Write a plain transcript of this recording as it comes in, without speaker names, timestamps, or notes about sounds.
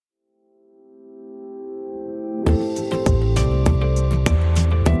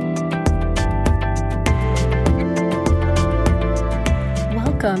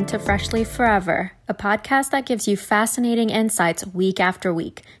to Freshly Forever, a podcast that gives you fascinating insights week after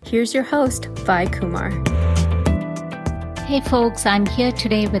week. Here's your host, Vi Kumar. Hey folks, I'm here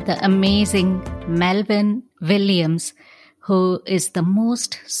today with the amazing Melvin Williams, who is the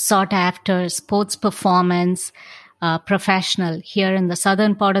most sought after sports performance professional here in the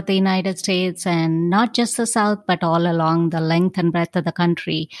southern part of the United States, and not just the South, but all along the length and breadth of the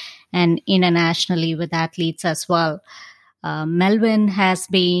country and internationally with athletes as well. Melvin has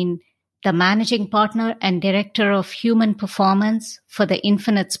been the managing partner and director of human performance for the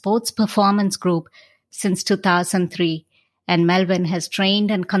Infinite Sports Performance Group since 2003. And Melvin has trained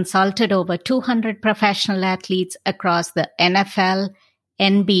and consulted over 200 professional athletes across the NFL,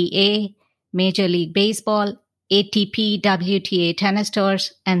 NBA, Major League Baseball, ATP, WTA tennis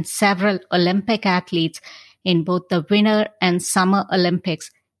tours, and several Olympic athletes in both the Winter and Summer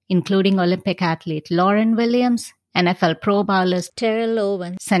Olympics, including Olympic athlete Lauren Williams, NFL pro bowlers Terrell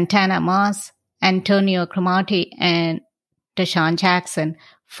Owens, Santana Moss, Antonio Cromartie, and Deshaun Jackson,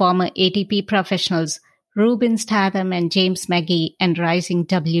 former ATP professionals Ruben Statham and James McGee, and rising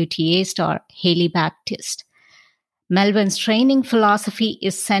WTA star Haley Baptiste. Melvin's training philosophy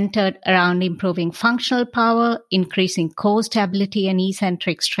is centered around improving functional power, increasing core stability and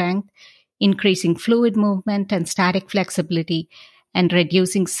eccentric strength, increasing fluid movement and static flexibility, and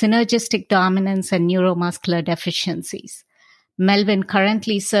reducing synergistic dominance and neuromuscular deficiencies. Melvin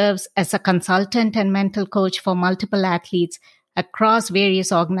currently serves as a consultant and mental coach for multiple athletes across various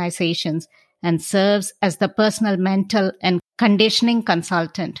organizations and serves as the personal mental and conditioning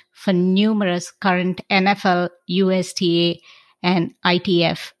consultant for numerous current NFL, USTA, and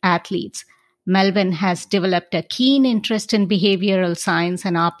ITF athletes. Melvin has developed a keen interest in behavioral science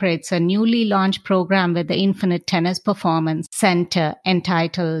and operates a newly launched program with the Infinite Tennis Performance Center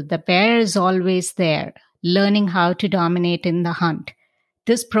entitled The Bear is Always There, Learning How to Dominate in the Hunt.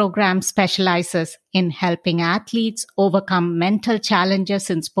 This program specializes in helping athletes overcome mental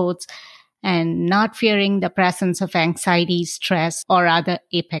challenges in sports and not fearing the presence of anxiety, stress, or other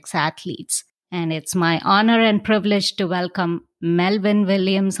apex athletes. And it's my honor and privilege to welcome Melvin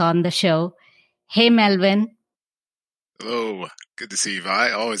Williams on the show. Hey, Melvin. Hello. Good to see you,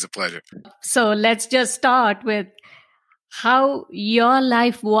 Vi. Always a pleasure. So let's just start with how your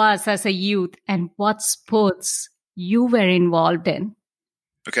life was as a youth and what sports you were involved in.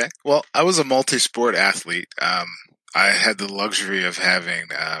 Okay. Well, I was a multi-sport athlete. I had the luxury of having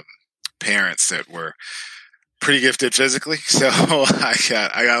parents that were pretty gifted physically. So I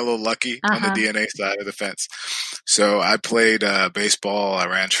got a little lucky on the DNA side of the fence. So I played baseball, I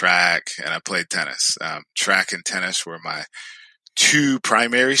ran track, and I played tennis. Track and tennis were my two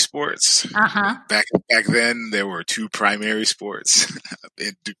primary sports. Back then, there were two primary sports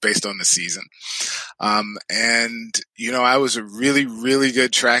based on the season. And, you know, I was a really, really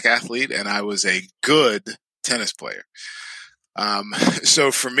good track athlete, and I was a good tennis player.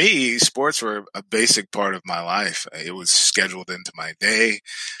 So for me, sports were a basic part of my life. It was scheduled into my day,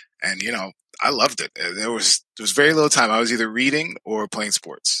 and, you know, I loved it. There was very little time. I was either reading or playing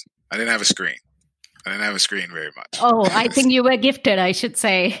sports. I didn't have a screen. Very much. Oh, I think you were gifted, I should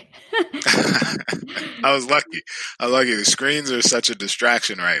say. I was lucky. The screens are such a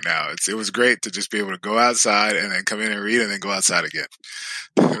distraction right now. It was great to just be able to go outside and then come in and read and then go outside again.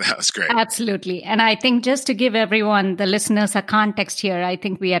 That was great. Absolutely. And I think just to give everyone, the listeners, a context here, I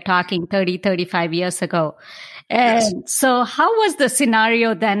think we are talking 30, 35 years ago. And yes. So how was the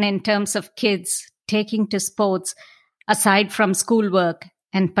scenario then in terms of kids taking to sports aside from schoolwork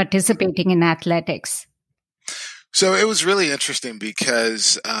and participating in athletics? So it was really interesting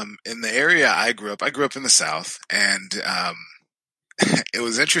because in the area I grew up in the South, and it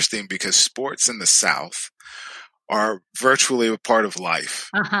was interesting because sports in the South are virtually a part of life.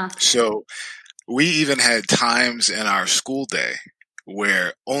 So we even had times in our school day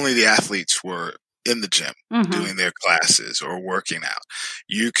where only the athletes were in the gym doing their classes or working out.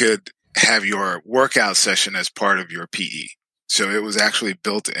 You could have your workout session as part of your PE. So it was actually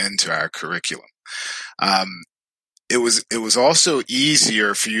built into our curriculum. It was also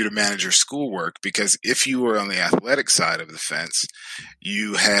easier for you to manage your schoolwork because if you were on the athletic side of the fence,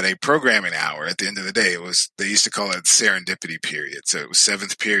 you had a programming hour at the end of the day. They used to call it serendipity period. So it was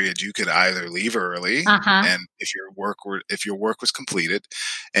seventh period. You could either leave early and if your work was completed,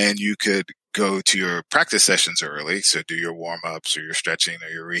 and you could go to your practice sessions early. So do your warm ups or your stretching or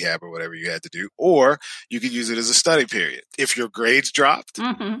your rehab or whatever you had to do, or you could use it as a study period. If your grades dropped,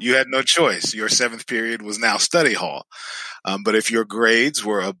 you had no choice. Your seventh period was now study hall. But if your grades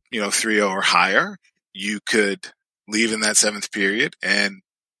were 3.0 or higher, you could leave in that seventh period and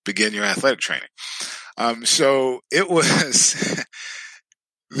begin your athletic training. So it was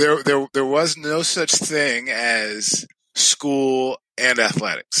there was no such thing as school and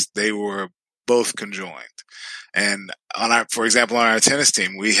athletics. They were both conjoined. And for example, on our tennis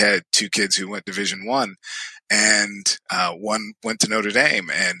team, we had two kids who went Division I, and one went to Notre Dame,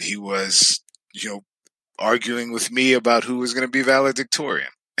 and he was, arguing with me about who was going to be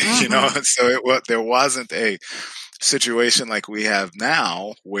valedictorian. Mm-hmm. So there wasn't a situation like we have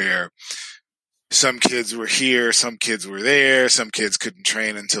now where some kids were here, some kids were there, some kids couldn't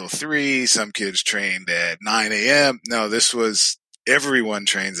train until 3, some kids trained at 9 a.m. No, this was everyone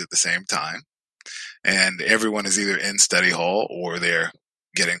trains at the same time, and everyone is either in study hall or they're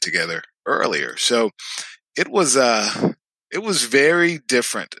getting together earlier. So it was very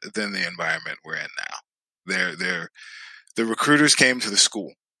different than the environment we're in now. The recruiters came to the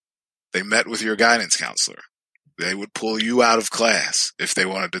school. They met with your guidance counselor. They would pull you out of class if they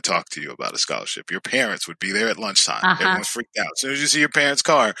wanted to talk to you about a scholarship. Your parents would be there at lunchtime. Everyone's freaked out. As soon as you see your parents'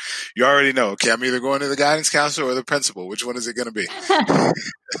 car, you already know, okay, I'm either going to the guidance counselor or the principal. Which one is it going to be?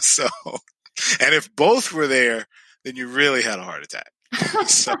 So, and if both were there, then you really had a heart attack.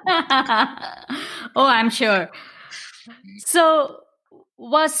 Oh, I'm sure. So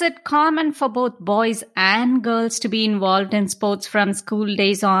was it common for both boys and girls to be involved in sports from school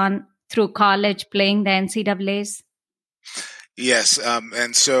days on through college, playing the NCAAs? Yes.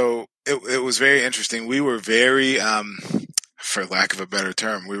 And so it was very interesting. We were very, for lack of a better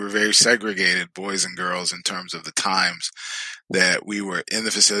term, we were very segregated, boys and girls, in terms of the times that we were in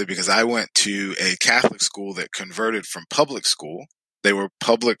the facility, because I went to a Catholic school that converted from public school. They were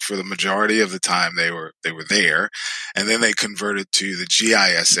public for the majority of the time they were there. And then they converted to the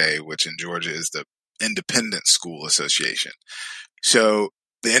GISA, which in Georgia is the Independent School Association. So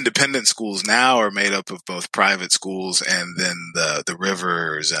the independent schools now are made up of both private schools and then the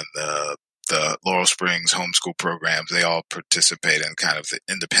Rivers and the Laurel Springs homeschool programs. They all participate in kind of the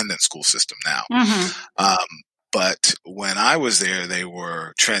independent school system now. Mm-hmm. But when I was there, they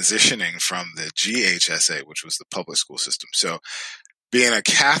were transitioning from the GHSA, which was the public school system. So being a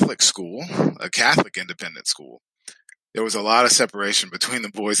Catholic school, a Catholic independent school, there was a lot of separation between the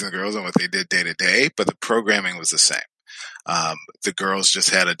boys and the girls on what they did day to day, but the programming was the same. The girls just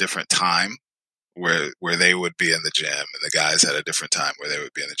had a different time where they would be in the gym, and the guys had a different time where they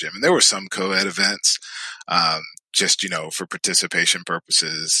would be in the gym. And there were some co-ed events, just, for participation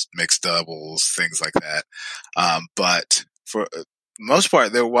purposes, mixed doubles, things like that. But for most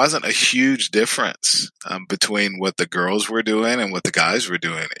part, there wasn't a huge difference between what the girls were doing and what the guys were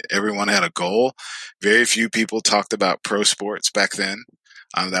doing. Everyone had a goal. Very few people talked about pro sports back then.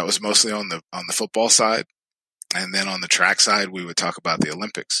 That was mostly on the football side. And then on the track side, we would talk about the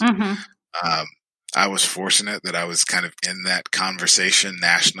Olympics. Mm-hmm. I was fortunate that I was kind of in that conversation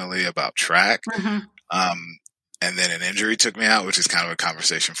nationally about track. Mm-hmm. And then an injury took me out, which is kind of a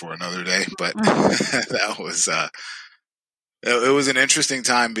conversation for another day. But that was, it was an interesting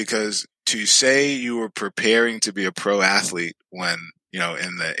time, because to say you were preparing to be a pro athlete when,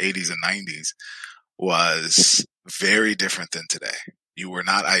 in the 80s and 90s was very different than today. You were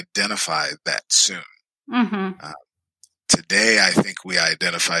not identified that soon. Mm-hmm. Today, I think we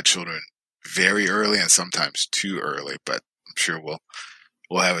identify children very early and sometimes too early, but I'm sure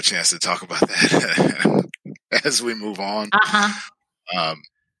we'll have a chance to talk about that as we move on. Uh-huh.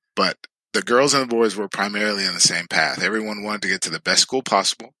 But the girls and the boys were primarily in the same path. Everyone wanted to get to the best school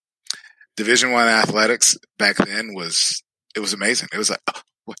possible. Division I athletics back then was amazing. It was like,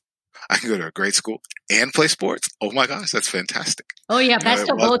 I can go to a great school and play sports. Oh my gosh, that's fantastic. Oh yeah, best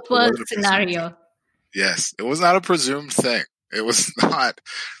of both worlds scenario. Yes, it was not a presumed thing. It was not,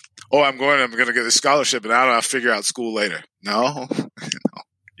 I'm going to get a scholarship and I'll figure out school later. No,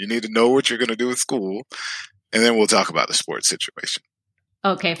 you need to know what you're going to do with school, and then we'll talk about the sports situation.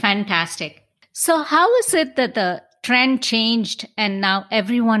 Okay, fantastic. So how is it that the trend changed and now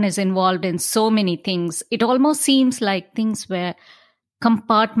everyone is involved in so many things? It almost seems like things were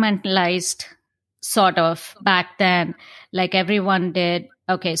compartmentalized sort of back then, like everyone did,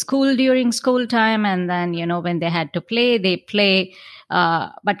 school during school time, and then, when they had to play, they play.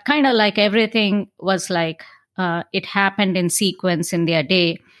 But kind of like everything was like, it happened in sequence in their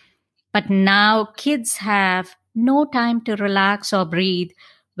day. But now kids have no time to relax or breathe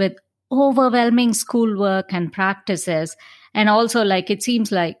with overwhelming schoolwork and practices. And also, it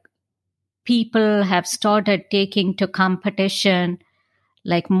seems like people have started taking to competition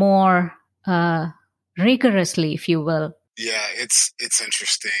more rigorously, if you will. Yeah, it's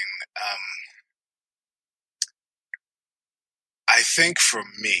interesting. I think for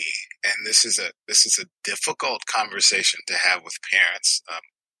me, and this is a difficult conversation to have with parents.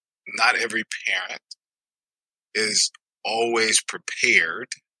 Not every parent is always prepared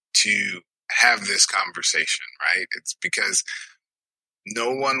to have this conversation, right? It's because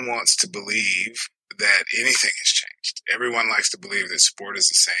no one wants to believe that anything has changed. Everyone likes to believe that sport is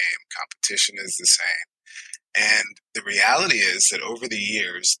the same, competition is the same. And the reality is that over the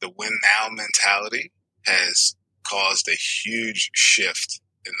years, the win now mentality has caused a huge shift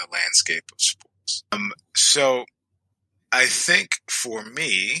in the landscape of sports. So I think for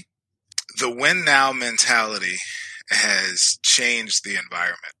me, the win now mentality has changed the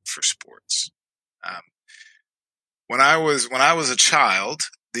environment for sports. When I was a child,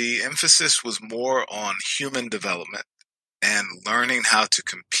 the emphasis was more on human development and learning how to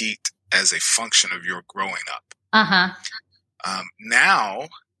compete as a function of your growing up. Now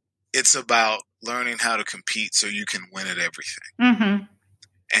it's about learning how to compete so you can win at everything.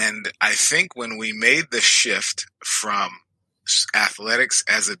 And I think when we made the shift from athletics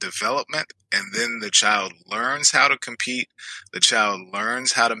as a development, and then the child learns how to compete, the child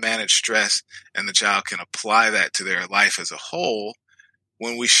learns how to manage stress, and the child can apply that to their life as a whole.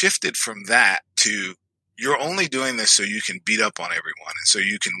 When we shifted from that to you're only doing this so you can beat up on everyone and so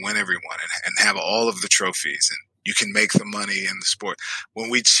you can win everyone and have all of the trophies and you can make the money in the sport. When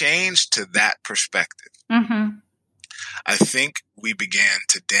we changed to that perspective, I think we began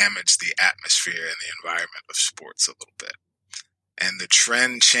to damage the atmosphere and the environment of sports a little bit. And the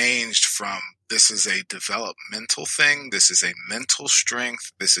trend changed from this is a developmental thing, this is a mental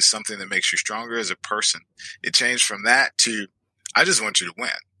strength, this is something that makes you stronger as a person. It changed from that to I just want you to win.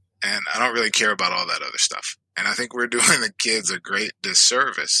 And I don't really care about all that other stuff. And I think we're doing the kids a great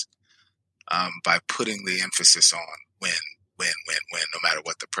disservice by putting the emphasis on win, no matter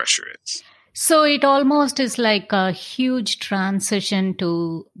what the pressure is. So it almost is like a huge transition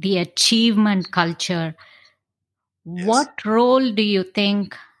to the achievement culture. Yes. What role do you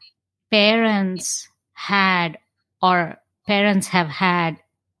think parents had or parents have had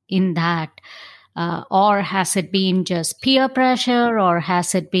in that? Or has it been just peer pressure, or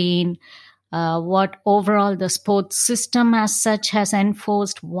has it been what overall the sports system as such has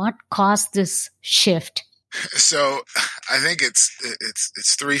enforced? What caused this shift? So I think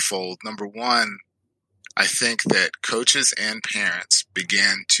it's threefold. Number one, I think that coaches and parents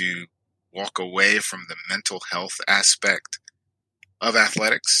began to walk away from the mental health aspect of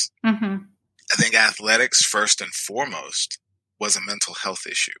athletics. I think athletics, first and foremost, was a mental health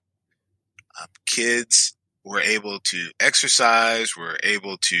issue. Kids were able to exercise, were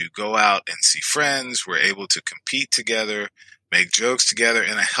able to go out and see friends, were able to compete together, make jokes together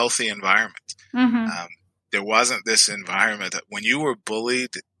in a healthy environment. There wasn't this environment that when you were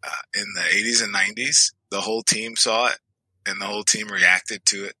bullied in the 80s and 90s, the whole team saw it and the whole team reacted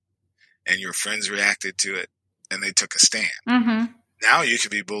to it and your friends reacted to it and they took a stand. Now you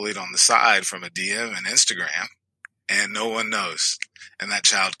could be bullied on the side from a DM and Instagram and no one knows. And that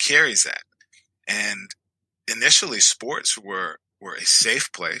child carries that. And initially sports were a safe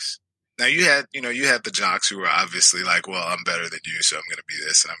place. Now you had the jocks who were obviously like, well, I'm better than you, so I'm going to be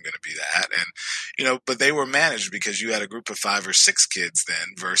this and I'm going to be that. And, but they were managed because you had a group of 5 or 6 kids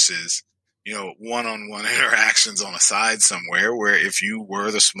then versus, one-on-one interactions on a side somewhere where if you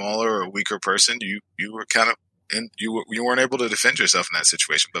were the smaller or weaker person, you were kind of, and you weren't able to defend yourself in that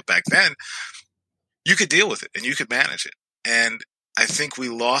situation. But back then you could deal with it and you could manage it. And I think we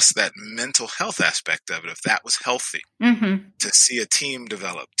lost that mental health aspect of it, if that was healthy, to see a team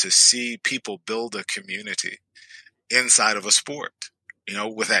develop, to see people build a community inside of a sport,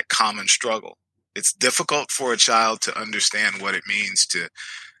 with that common struggle. It's difficult for a child to understand what it means to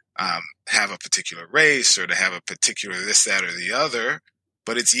have a particular race or to have a particular this, that, or the other.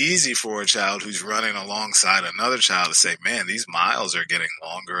 But it's easy for a child who's running alongside another child to say, man, these miles are getting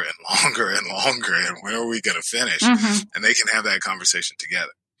longer and longer and longer. And when are we going to finish? And they can have that conversation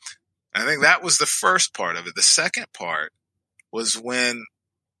together. And I think that was the first part of it. The second part was when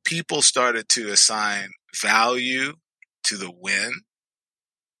people started to assign value to the win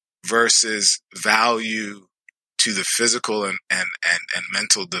versus value to the physical and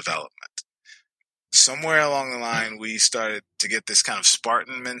mental development. Somewhere along the line, we started to get this kind of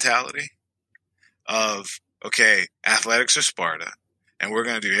Spartan mentality of, okay, athletics are Sparta, and we're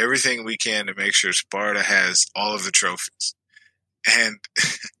going to do everything we can to make sure Sparta has all of the trophies. And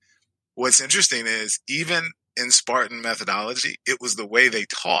what's interesting is even in Spartan methodology, it was the way they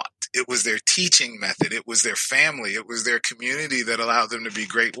taught. It was their teaching method. It was their family. It was their community that allowed them to be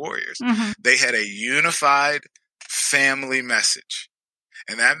great warriors. They had a unified family message.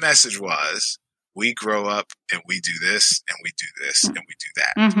 And that message was, we grow up and we do this and we do this and we do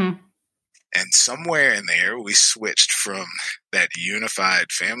that. And somewhere in there, we switched from that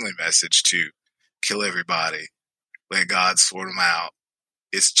unified family message to kill everybody, let God sort them out.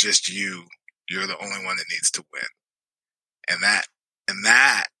 It's just you. You're the only one that needs to win. And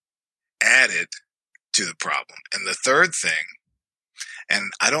that added to the problem. And the third thing,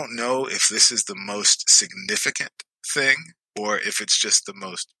 and I don't know if this is the most significant thing or if it's just the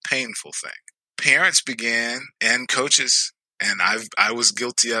most painful thing. Parents began, and coaches, and I was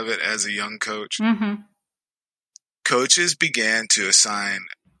guilty of it as a young coach. Mm-hmm. Coaches began to assign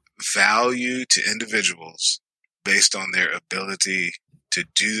value to individuals based on their ability to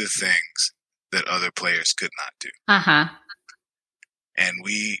do the things that other players could not do. Uh-huh. And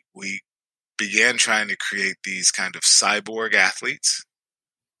we began trying to create these kind of cyborg athletes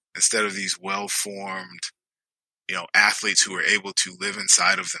instead of these well-formed, athletes who are able to live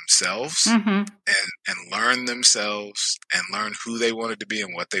inside of themselves Mm-hmm. and learn themselves and learn who they wanted to be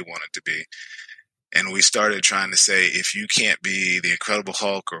and what they wanted to be. And we started trying to say, if you can't be the Incredible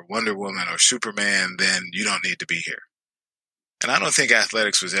Hulk or Wonder Woman or Superman, then you don't need to be here. And I don't think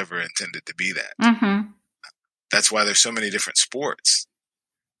athletics was ever intended to be that. Mm-hmm. That's why there's so many different sports.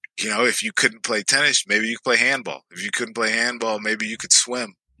 If you couldn't play tennis, maybe you could play handball. If you couldn't play handball, maybe you could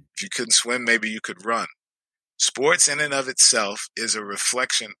swim. If you couldn't swim, maybe you could run. Sports in and of itself is a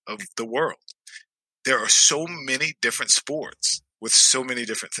reflection of the world. There are so many different sports with so many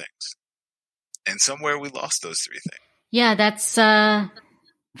different things. And somewhere we lost those three things. Yeah, that's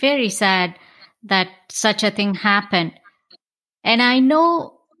very sad that such a thing happened. And I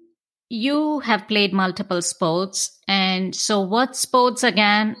know you have played multiple sports. And so what sports,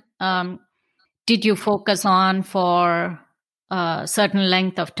 again, did you focus on for a certain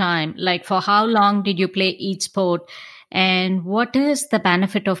length of time? Like, for how long did you play each sport? And what is the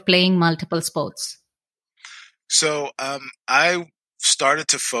benefit of playing multiple sports? So I started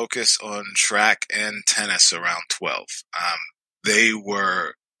to focus on track and tennis around 12. They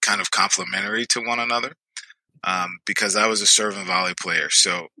were kind of complementary to one another because I was a serve and volley player.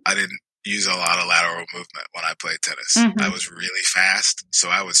 So I didn't use a lot of lateral movement when I played tennis. Mm-hmm. I was really fast. So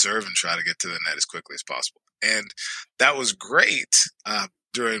I would serve and try to get to the net as quickly as possible. And that was great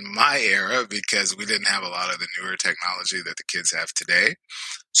during my era because we didn't have a lot of the newer technology that the kids have today.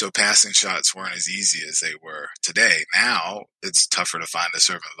 So passing shots weren't as easy as they were today. Now it's tougher to find a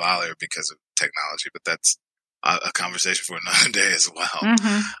serve and volleyer because of technology, but that's a conversation for another day as well.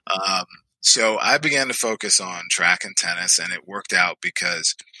 Mm-hmm. So I began to focus on track and tennis, and it worked out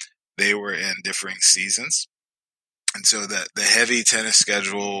because they were in differing seasons. And so the heavy tennis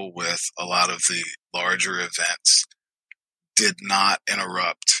schedule with a lot of the larger events did not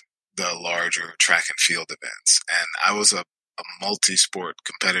interrupt the larger track and field events. And I was a multi-sport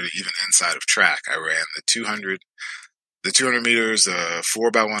competitor even inside of track. I ran the 200 meters,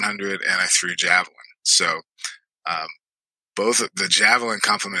 4x100, and I threw javelin. So both the javelin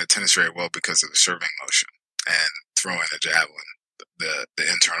complemented tennis very well because of the serving motion and throwing a javelin, the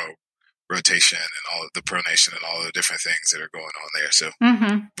internal rotation and all of the pronation and all the different things that are going on there. So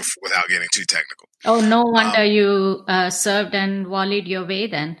without getting too technical. Oh, no wonder you served and volleyed your way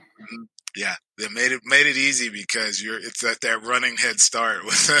then. Yeah, they made it easy because it's that running head start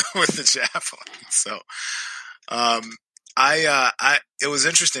with the javelin. So, it was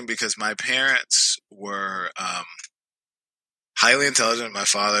interesting because my parents were highly intelligent. My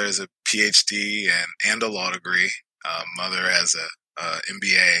father is a PhD and a law degree. Mother has a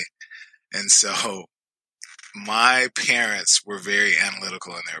MBA, and so my parents were very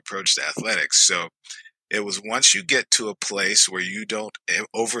analytical in their approach to athletics. So it was once you get to a place where you don't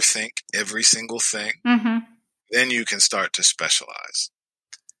overthink every single thing, then you can start to specialize.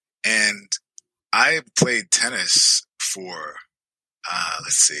 And I played tennis for,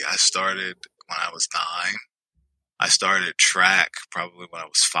 I started when I was 9. I started track probably when I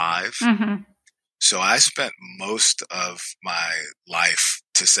was 5. So I spent most of my life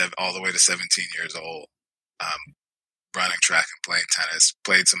all the way to 17 years old running track and playing tennis,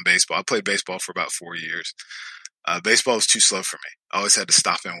 played some baseball. I played baseball for about 4 years. Baseball was too slow for me. I always had to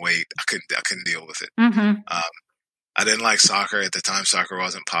stop and wait. I couldn't deal with it. I didn't like soccer at the time. Soccer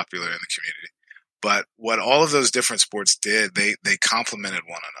wasn't popular in the community. But what all of those different sports did, they complemented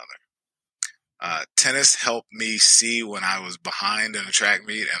one another. Tennis helped me see when I was behind in a track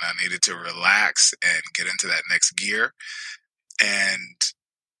meet and I needed to relax and get into that next gear. And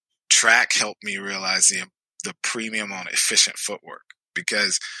track helped me realize the premium on efficient footwork,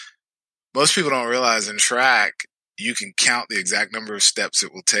 because most people don't realize in track, you can count the exact number of steps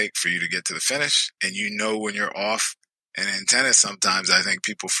it will take for you to get to the finish, and you know when you're off. And in tennis, sometimes I think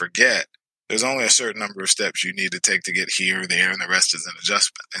people forget there's only a certain number of steps you need to take to get here, there, and the rest is an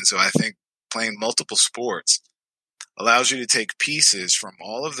adjustment. And so I think playing multiple sports allows you to take pieces from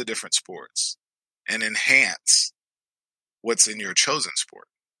all of the different sports and enhance what's in your chosen sport.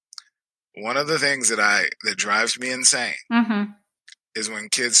 One of the things that drives me insane is when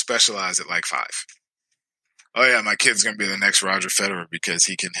kids specialize at like 5. Oh yeah, my kid's going to be the next Roger Federer because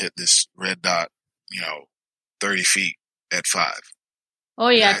he can hit this red dot, 30 feet at 5. Oh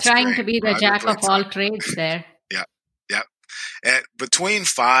yeah, That's trying great. to be the Roger jack played of all trades there. Yeah. And between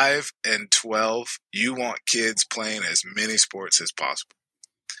 5 and 12, you want kids playing as many sports as possible.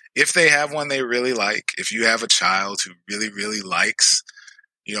 If they have one they really like, if you have a child who really, really likes,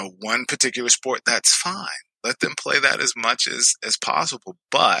 one particular sport, that's fine. Let them play that as much as possible.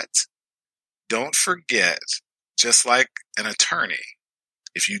 But don't forget, just like an attorney,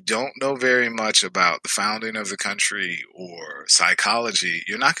 if you don't know very much about the founding of the country or psychology,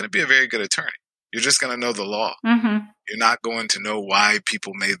 you're not going to be a very good attorney. You're just going to know the law. You're not going to know why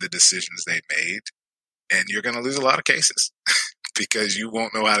people made the decisions they made. And you're going to lose a lot of cases because you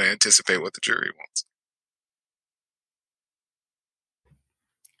won't know how to anticipate what the jury wants.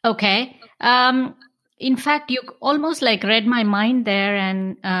 Okay. In fact, you almost like read my mind there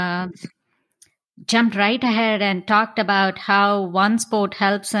and jumped right ahead and talked about how one sport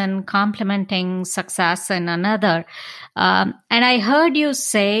helps in complementing success in another. And I heard you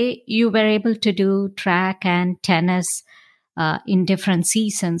say you were able to do track and tennis in different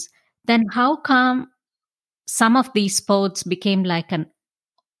seasons. Then how come some of these sports became like an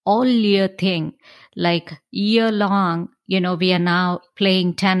all year thing, like year long? We are now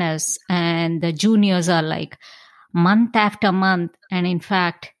playing tennis and the juniors are like month after month. And in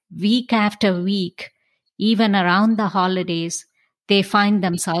fact, week after week, even around the holidays, they find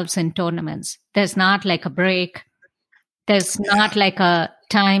themselves in tournaments. There's not like a break. There's not like a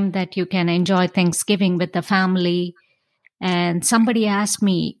time that you can enjoy Thanksgiving with the family. And somebody asked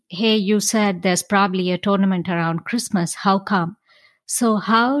me, hey, you said there's probably a tournament around Christmas. How come? So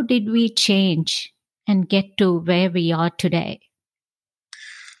how did we change and get to where we are today?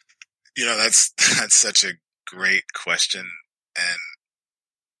 That's such a great question. And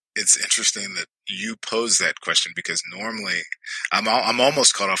it's interesting that you pose that question because normally I'm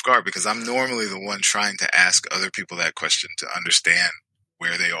almost caught off guard because I'm normally the one trying to ask other people that question to understand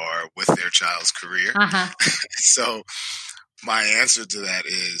where they are with their child's career. So my answer to that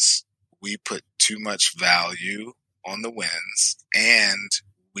is we put too much value on the wins, and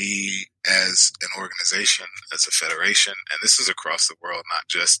we as an organization, as a federation, and this is across the world, not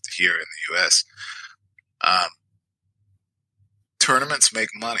just here in the U.S., tournaments make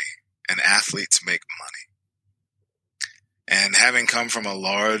money and athletes make money. And having come from a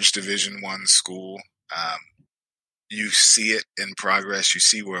large Division I school, you see it in progress. You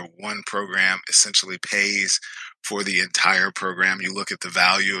see where one program essentially pays for the entire program. You look at the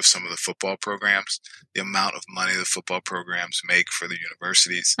value of some of the football programs, the amount of money the football programs make for the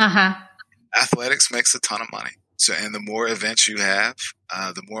universities. Athletics makes a ton of money. So, and the more events you have,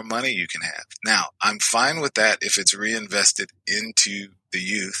 the more money you can have. Now, I'm fine with that if it's reinvested into the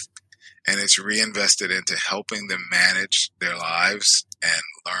youth and it's reinvested into helping them manage their lives and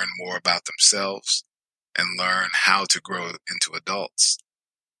learn more about themselves and learn how to grow into adults.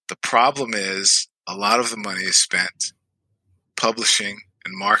 The problem is a lot of the money is spent publishing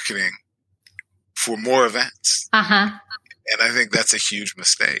and marketing for more events. And I think that's a huge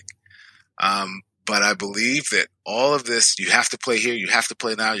mistake. But I believe that all of this, you have to play here, you have to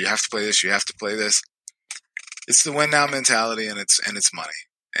play now, you have to play this, you have to play this. It's the win now mentality and it's money.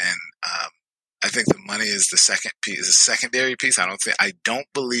 And I think the money is the second piece, is a secondary piece. I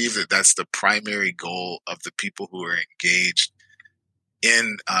don't believe that that's the primary goal of the people who are engaged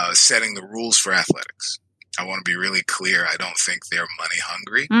in setting the rules for athletics. I want to be really clear. I don't think they're money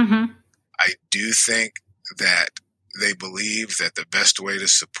hungry. I do think that they believe that the best way to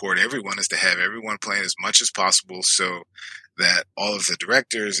support everyone is to have everyone playing as much as possible so that all of the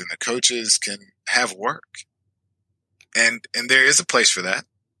directors and the coaches can have work. And there is a place for that.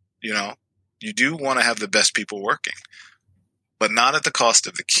 You do want to have the best people working, but not at the cost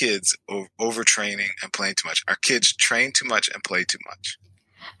of the kids overtraining and playing too much. Our kids train too much and play too much.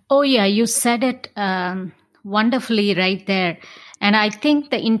 Oh, yeah. You said it wonderfully right there. And I think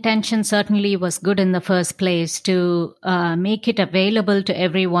the intention certainly was good in the first place to make it available to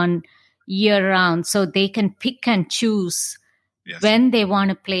everyone year round so they can pick and choose when they want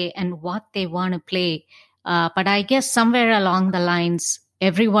to play and what they want to play. But I guess somewhere along the lines,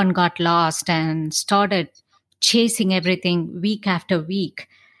 everyone got lost and started chasing everything week after week.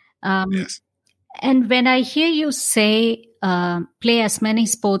 And when I hear you say play as many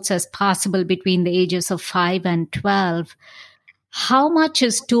sports as possible between the ages of 5 and 12, how much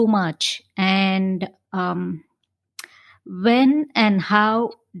is too much? And when and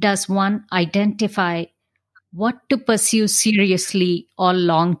how does one identify what to pursue seriously or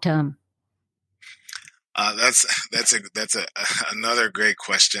long term? That's another great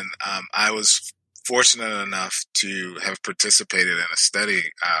question. I was fortunate enough to have participated in a study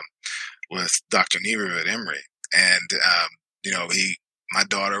with Dr. Nehru at Emory, and my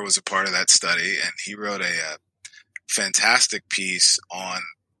daughter was a part of that study, and he wrote a fantastic piece on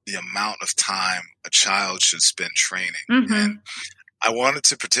the amount of time a child should spend training. Mm-hmm. And I wanted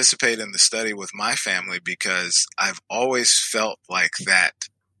to participate in the study with my family because I've always felt like that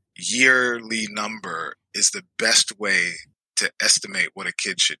yearly number is the best way to estimate what a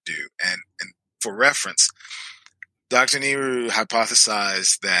kid should do. And for reference, Dr. Nehru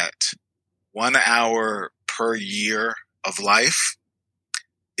hypothesized that 1 hour per year of life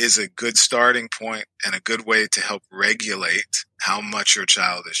is a good starting point and a good way to help regulate how much your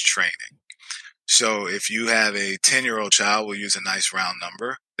child is training. So if you have a 10-year-old child, we'll use a nice round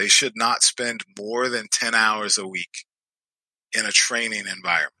number, they should not spend more than 10 hours a week in a training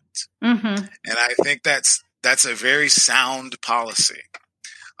environment. Mm-hmm. And I think that's a very sound policy.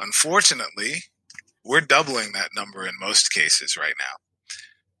 Unfortunately, we're doubling that number in most cases right now.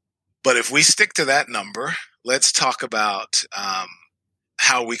 But if we stick to that number, let's talk about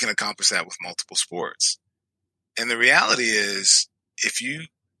how we can accomplish that with multiple sports. And the reality is, if you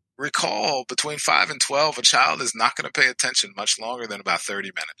recall, between 5 and 12, a child is not going to pay attention much longer than about 30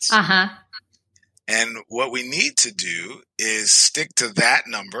 minutes. Uh-huh. And what we need to do is stick to that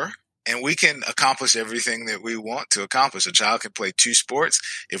number, and we can accomplish everything that we want to accomplish. A child can play 2 sports.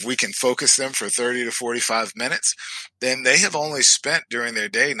 If we can focus them for 30 to 45 minutes, then they have only spent during their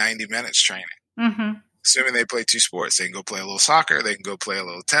day 90 minutes training. Mm-hmm. Assuming they play 2 sports. They can go play a little soccer, they can go play a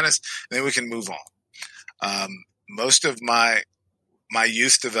little tennis, and then we can move on. Most of my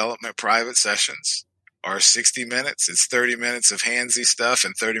youth development private sessions are 60 minutes. It's 30 minutes of handsy stuff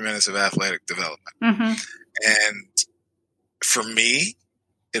and 30 minutes of athletic development. Mm-hmm. And for me,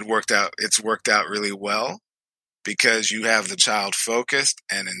 it's worked out really well because you have the child focused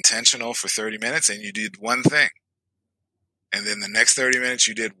and intentional for 30 minutes and you did one thing. And then the next 30 minutes,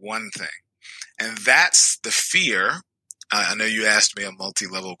 you did one thing. And that's the fear. I know you asked me a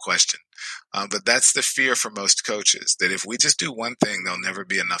multi-level question, but that's the fear for most coaches, that if we just do one thing, there'll never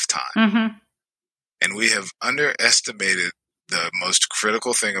be enough time. Mm-hmm. And we have underestimated the most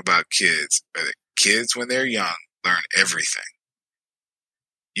critical thing about kids. Kids, when they're young, learn everything.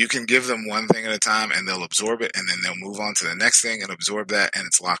 You can give them one thing at a time and they'll absorb it, and then they'll move on to the next thing and absorb that, and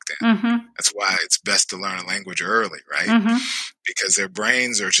it's locked in. Mm-hmm. That's why it's best to learn a language early, right? Mm-hmm. Because their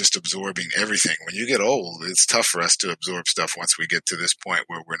brains are just absorbing everything. When you get old, it's tough for us to absorb stuff once we get to this point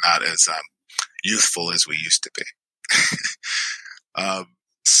where we're not as youthful as we used to be.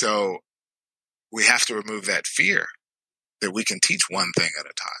 So we have to remove that fear that we can teach one thing at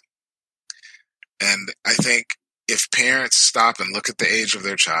a time. And I think if parents stop and look at the age of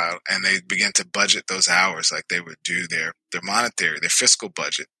their child and they begin to budget those hours like they would do their monetary, their fiscal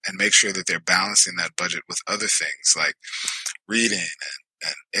budget, and make sure that they're balancing that budget with other things like reading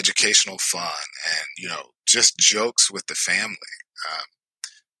and educational fun and, just jokes with the family.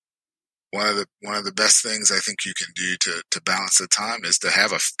 One of the best things I think you can do to balance the time is to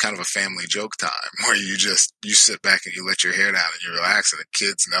have a kind of a family joke time where you sit back and you let your hair down and you relax, and the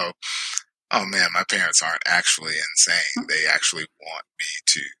kids know, oh man, my parents aren't actually insane. They actually want me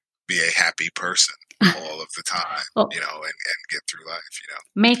to be a happy person all of the time, and get through life,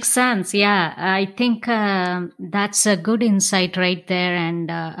 Makes sense. Yeah. I think that's a good insight right there, and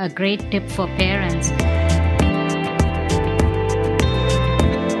a great tip for parents.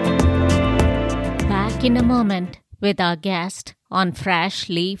 Back in a moment with our guest on Fresh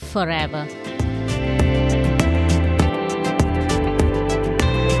Leaf Forever.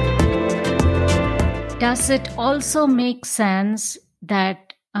 Does it also make sense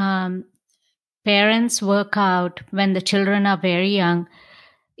that parents work out when the children are very young?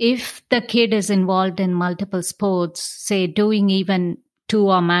 If the kid is involved in multiple sports, say doing even 2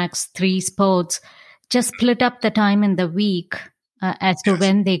 or max 3 sports, just split up the time in the week as to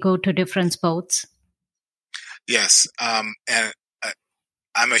when they go to different sports? Yes. And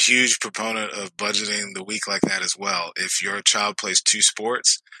I'm a huge proponent of budgeting the week like that as well. If your child plays 2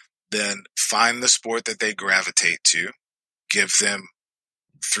 sports, then find the sport that they gravitate to, give them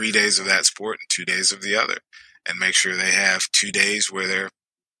 3 days of that sport and 2 days of the other, and make sure they have 2 days where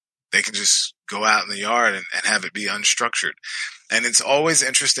they can just go out in the yard and have it be unstructured. And it's always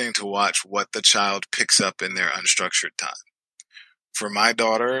interesting to watch what the child picks up in their unstructured time. For my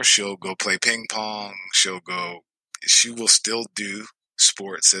daughter, she'll go play ping pong. She will still do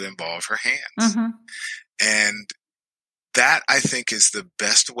sports that involve her hands. Mm-hmm. And that, I think, is the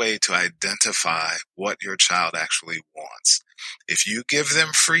best way to identify what your child actually wants. If you give them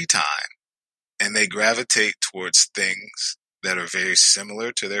free time and they gravitate towards things that are very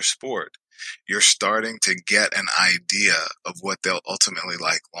similar to their sport, you're starting to get an idea of what they'll ultimately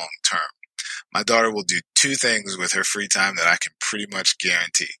like long term. My daughter will do two things with her free time that I can pretty much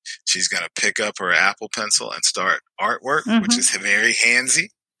guarantee. She's going to pick up her Apple Pencil and start artwork, which is very handsy,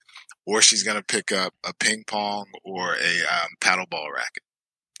 or she's going to pick up a ping pong or a paddleball racket.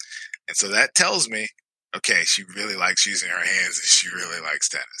 And so that tells me, okay, she really likes using her hands and she really likes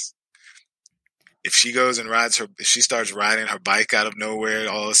tennis. If she goes and if she starts riding her bike out of nowhere,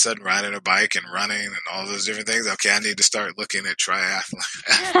 all of a sudden riding her bike and running and all those different things, okay, I need to start looking at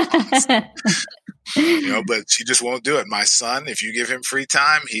triathlons. But she just won't do it. My son, if you give him free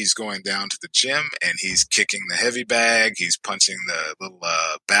time, he's going down to the gym and he's kicking the heavy bag. He's punching the little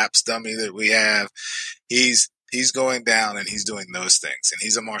BAPS dummy that we have. He's going down and he's doing those things. And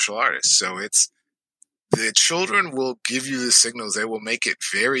he's a martial artist. So the children will give you the signals. They will make it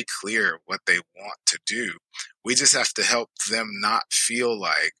very clear what they want to do. We just have to help them not feel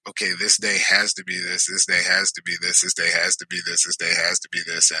like, okay, this day has to be this day has to be this day has to be this day has to be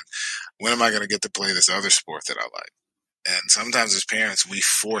this. And when am I going to get to play this other sport that I like? And sometimes as parents, we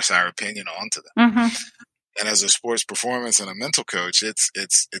force our opinion onto them. And as a sports performance and a mental coach,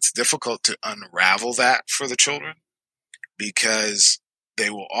 it's difficult to unravel that for the children, because they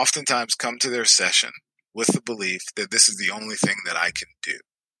will oftentimes come to their session with the belief that this is the only thing that I can do.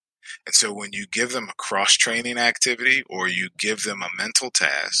 And so when you give them a cross-training activity or you give them a mental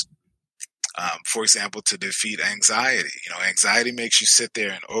task, for example, to defeat anxiety, anxiety makes you sit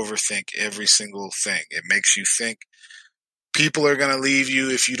there and overthink every single thing. It makes you think people are going to leave you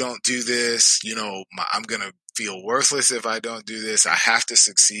if you don't do this. I'm going to feel worthless if I don't do this. I have to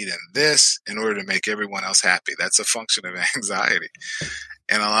succeed in this in order to make everyone else happy. That's a function of anxiety.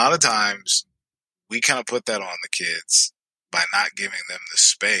 And a lot of times, we kind of put that on the kids by not giving them the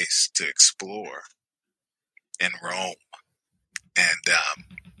space to explore and roam. And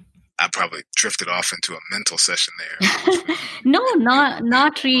I probably drifted off into a mental session there. No,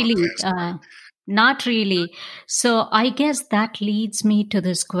 not really. Not really. So I guess that leads me to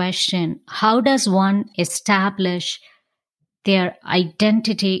this question. How does one establish their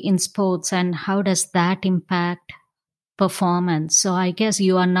identity in sports, and how does that impact performance? So I guess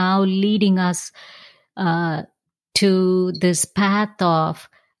you are now leading us to this path of,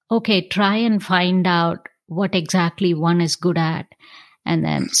 okay, try and find out what exactly one is good at. And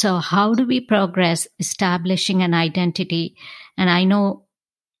then, so how do we progress establishing an identity? And I know,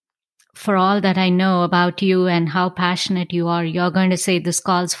 for all that I know about you and how passionate you are, you're going to say this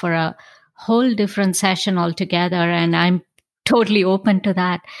calls for a whole different session altogether. And I'm totally open to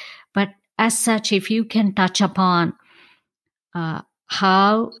that. But as such, if you can touch upon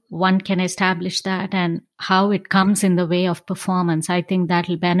how one can establish that and how it comes in the way of performance, I think that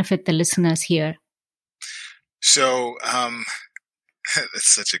will benefit the listeners here. So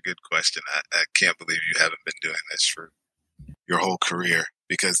that's such a good question. I can't believe you haven't been doing this for your whole career,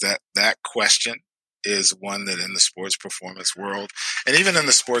 because that question is one that in the sports performance world and even in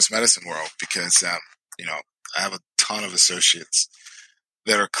the sports medicine world, because I have a ton of associates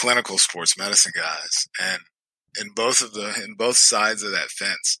that are clinical sports medicine guys, and in both sides of that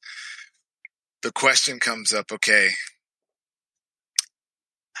fence, the question comes up, okay,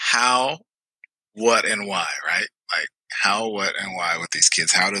 how, what, and why, right? Like how, what, and why with these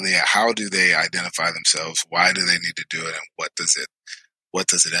kids. How do they identify themselves? Why do they need to do it? And what does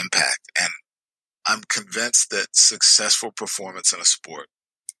it impact? And I'm convinced that successful performance in a sport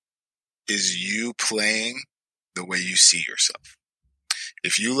is you playing the way you see yourself.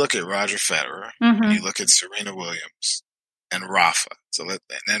 If you look at Roger Federer, you look at Serena Williams and Rafa.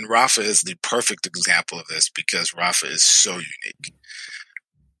 And Rafa is the perfect example of this because Rafa is so unique.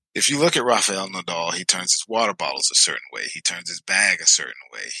 If you look at Rafael Nadal, he turns his water bottles a certain way. He turns his bag a certain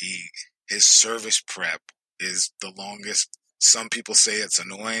way. His service prep is the longest. Some people say it's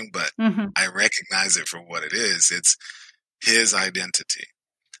annoying, but I recognize it for what it is. It's his identity.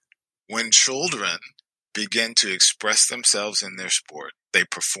 When children begin to express themselves in their sport, they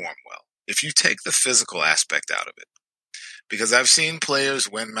perform well. If you take the physical aspect out of it, because I've seen players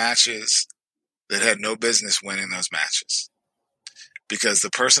win matches that had no business winning those matches, because the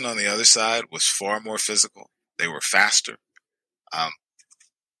person on the other side was far more physical. They were faster.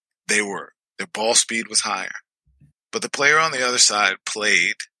 Their ball speed was higher. But the player on the other side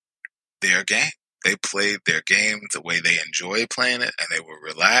played their game. They played their game the way they enjoy playing it, and they were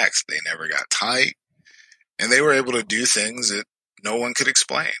relaxed. They never got tight. And they were able to do things that no one could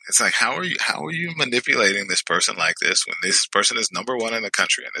explain. It's like, how are you manipulating this person like this when this person is number one in the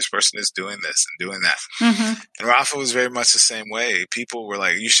country and this person is doing this and doing that? Mm-hmm. And Rafa was very much the same way. People were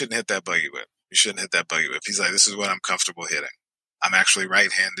like, you shouldn't hit that buggy whip. You shouldn't hit that buggy whip. He's like, this is what I'm comfortable hitting. I'm actually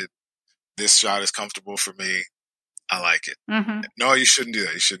right-handed. This shot is comfortable for me. I like it. Mm-hmm. No, you shouldn't do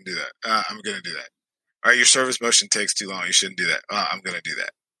that. You shouldn't do that. I'm going to do that. All right, your service motion takes too long. You shouldn't do that. I'm going to do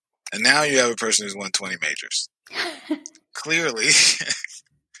that. And now you have a person who's won 20 majors. Clearly,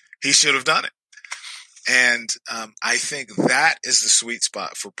 he should have done it. And I think that is the sweet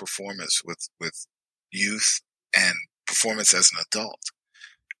spot for performance with youth and performance as an adult.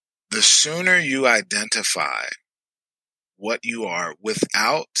 The sooner you identify what you are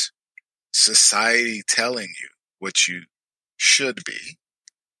without society telling you what you should be,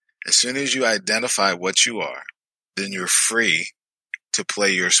 as soon as you identify what you are, then you're free to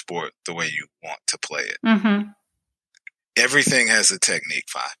play your sport the way you want to play it. Mm-hmm. Everything has a technique,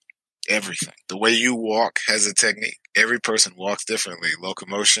 Five. Everything. The way you walk has a technique. Every person walks differently.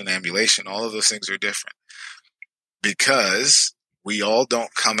 Locomotion, ambulation, all of those things are different. Because we all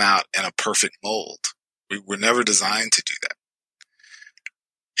don't come out in a perfect mold. We were never designed to do that.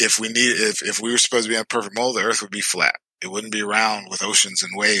 If we were supposed to be in a perfect mold, the earth would be flat. It wouldn't be round with oceans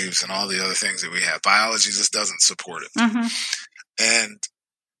and waves and all the other things that we have. Biology just doesn't support it. Mm-hmm. And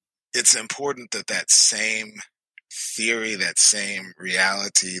it's important that same theory, that same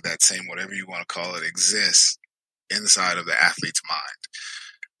reality, that same whatever you want to call it exists inside of the athlete's mind.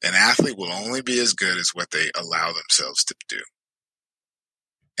 An athlete will only be as good as what they allow themselves to do.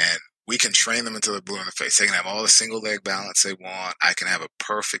 And we can train them until they're blue in the face. They can have all the single leg balance they want. I can have a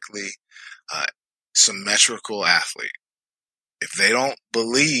perfectly symmetrical athlete. If they don't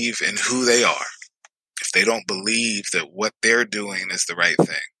believe in who they are, if they don't believe that what they're doing is the right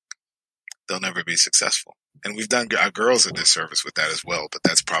thing, they'll never be successful. And we've done our girls a disservice with that as well, but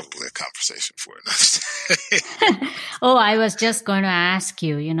that's probably a conversation for another day. Oh, I was just going to ask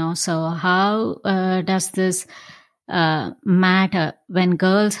you, so how does this matter when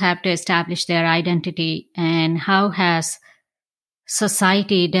girls have to establish their identity, and how has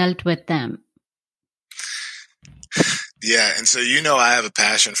society dealt with them? Yeah, and so I have a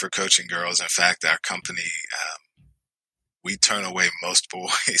passion for coaching girls. In fact, our company, we turn away most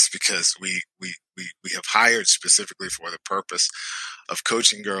boys because we have hired specifically for the purpose of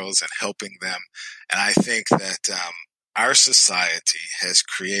coaching girls and helping them. And I think that our society has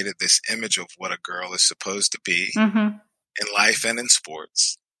created this image of what a girl is supposed to be Mm-hmm. in life and in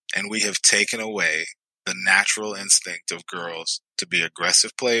sports. And we have taken away the natural instinct of girls to be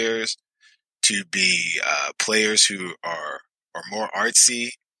aggressive players, to be players who are more artsy,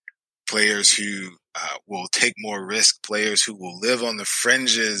 players who will take more risk, players who will live on the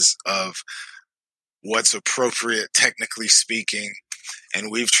fringes of what's appropriate, technically speaking.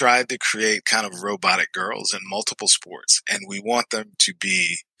 And we've tried to create kind of robotic girls in multiple sports. And we want them to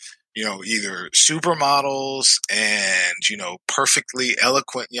be, either supermodels and, perfectly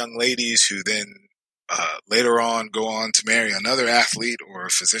eloquent young ladies who then later on go on to marry another athlete or a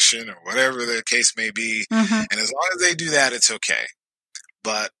physician or whatever the case may be. Mm-hmm. And as long as they do that, it's okay.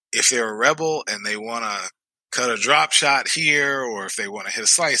 But if they're a rebel and they want to cut a drop shot here, or if they want to hit a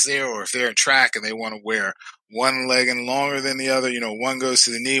slice there, or if they're in track and they want to wear one legging longer than the other, one goes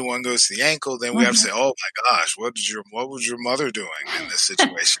to the knee, one goes to the ankle, then we have to say, oh my gosh, what was your mother doing in this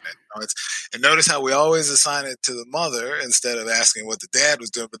situation? And notice how we always assign it to the mother instead of asking what the dad was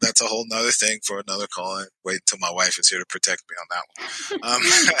doing, but that's a whole nother thing for another call. And wait until my wife is here to protect me on that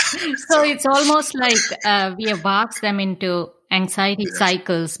one. So it's almost like we have boxed them into anxiety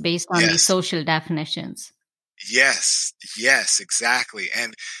cycles based on these social definitions. Yes, exactly.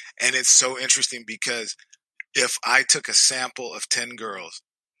 And it's so interesting because if I took a sample of 10 girls,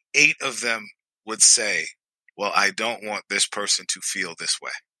 8 of them would say, well, I don't want this person to feel this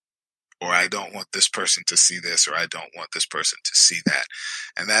way, or I don't want this person to see this, or I don't want this person to see that.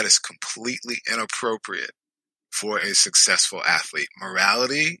 And that is completely inappropriate for a successful athlete.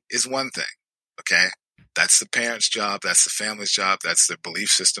 Morality is one thing, okay? That's the parents' job. That's the family's job. That's their belief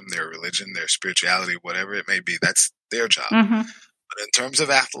system, their religion, their spirituality, whatever it may be. That's their job. Mm-hmm. But in terms of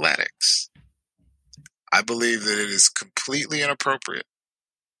athletics, I believe that it is completely inappropriate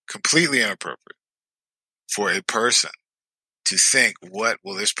for a person to think, what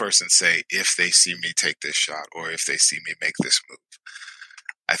will this person say if they see me take this shot or if they see me make this move?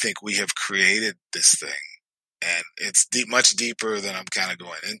 I think we have created this thing, and it's much deeper than I'm kind of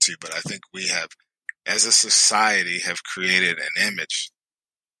going into, but I think we have, as a society, have created an image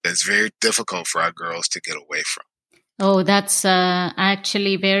that's very difficult for our girls to get away from. Oh, that's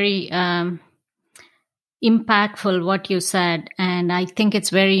actually very impactful what you said. And I think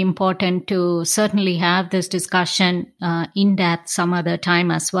it's very important to certainly have this discussion in depth some other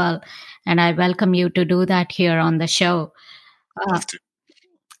time as well. And I welcome you to do that here on the show. Love to.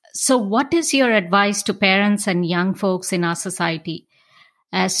 So what is your advice to parents and young folks in our society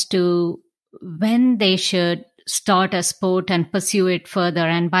as to when they should start a sport and pursue it further?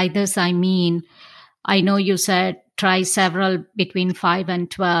 And by this, I mean, I know you said try several between 5 and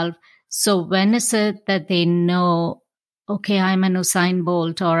 12. So when is it that they know, okay, I'm an Usain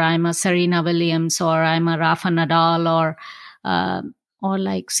Bolt, or I'm a Serena Williams, or I'm a Rafa Nadal, or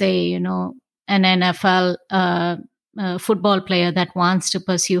like, say, an NFL football player that wants to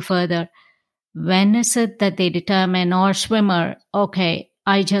pursue further? When is it that they determine, or swimmer, okay,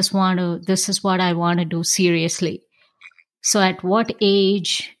 this is what I want to do seriously? So at what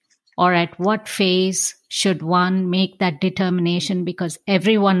age or at what phase should one make that determination? Because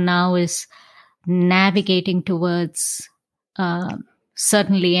everyone now is navigating towards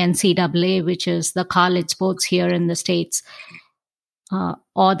certainly NCAA, which is the college sports here in the States,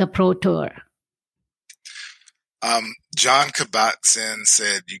 or the Pro Tour. John Kabat-Zinn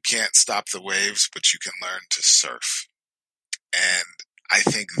said, you can't stop the waves, but you can learn to surf. And I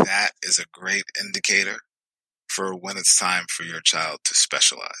think that is a great indicator for when it's time for your child to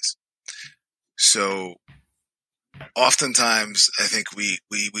specialize. So oftentimes I think we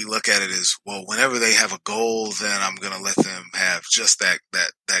look at it as, well, whenever they have a goal, then I'm going to let them have just that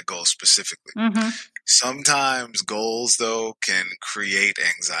goal specifically. Mm-hmm. Sometimes goals, though, can create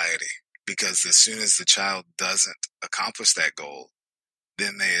anxiety, because as soon as the child doesn't accomplish that goal,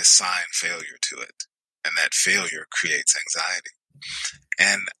 then they assign failure to it. And that failure creates anxiety.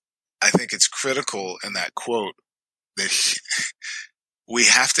 And I think it's critical in that quote that we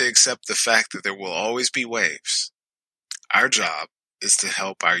have to accept the fact that there will always be waves. Our job is to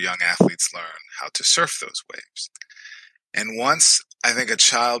help our young athletes learn how to surf those waves. And once I think a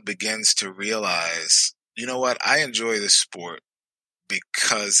child begins to realize, you know what, I enjoy this sport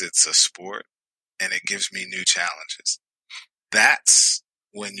because it's a sport and it gives me new challenges, that's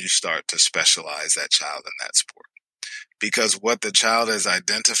when you start to specialize that child in that sport. Because what the child has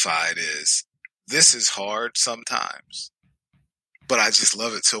identified is, this is hard sometimes, but I just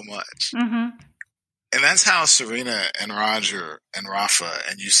love it so much. Mm-hmm. And that's how Serena and Roger and Rafa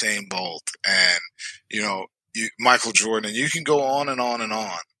and Usain Bolt and, Michael Jordan, and you can go on and on and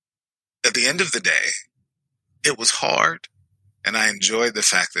on. At the end of the day, it was hard, and I enjoyed the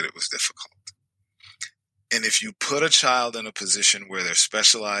fact that it was difficult. And if you put a child in a position where they're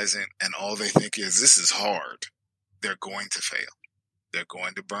specializing and all they think is, this is hard, they're going to fail. They're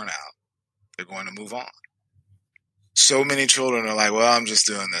going to burn out. They're going to move on. So many children are like, well, I'm just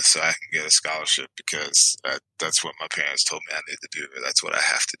doing this so I can get a scholarship because that's what my parents told me I need to do, or that's what I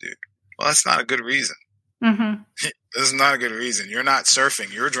have to do. Well, that's not a good reason. Mm-hmm. This is not a good reason. You're not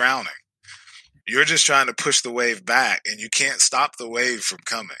surfing. You're drowning. You're just trying to push the wave back, and you can't stop the wave from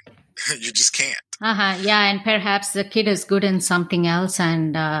coming. You just can't. Yeah, and perhaps the kid is good in something else,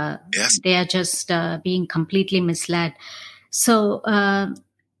 and yes, they are just being completely misled. So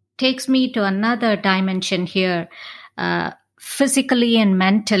takes me to another dimension here. Physically and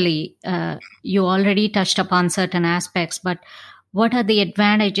mentally, you already touched upon certain aspects, but what are the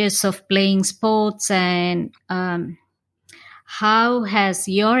advantages of playing sports, and how has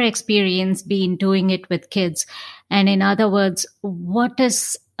your experience been doing it with kids? And in other words, what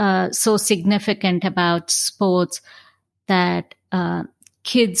is so significant about sports that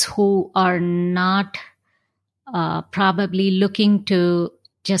kids who are not probably looking to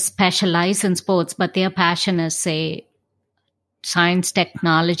just specialize in sports, but their passion is, say, science,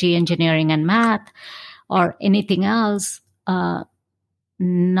 technology, engineering, and math, or anything else,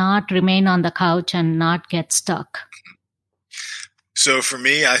 not remain on the couch and not get stuck? So for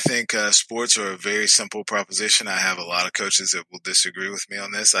me, I think sports are a very simple proposition. I have a lot of coaches that will disagree with me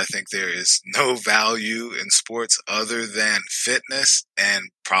on this. I think there is no value in sports other than fitness and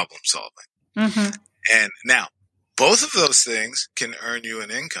problem solving. Mm-hmm. And now, both of those things can earn you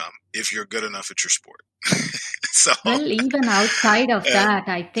an income if you're good enough at your sport. Well, even outside of that,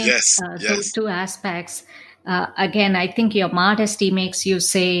 I think those two aspects, again, I think your modesty makes you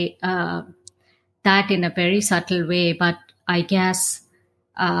say that in a very subtle way, but I guess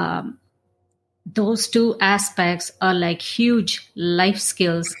those two aspects are like huge life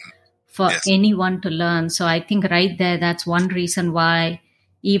skills for anyone to learn. So I think right there, that's one reason why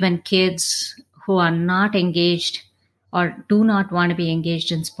even kids who are not engaged or do not want to be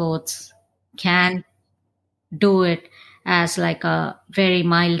engaged in sports can do it as like a very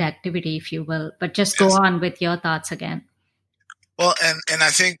mild activity, if you will. But just go on with your thoughts again. Well, and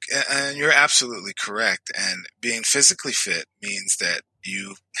I think, and you're absolutely correct. And being physically fit means that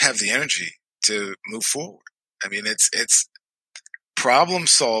you have the energy to move forward. I mean, it's problem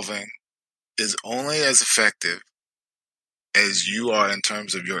solving is only as effective as you are in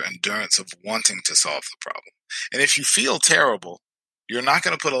terms of your endurance of wanting to solve the problem. And if you feel terrible, you're not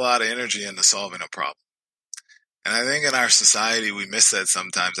going to put a lot of energy into solving a problem. And I think in our society, we miss that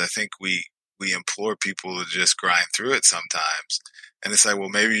sometimes. I think we implore people to just grind through it sometimes. And it's like, well,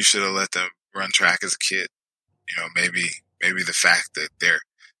 maybe you should have let them run track as a kid. You know, maybe the fact that they're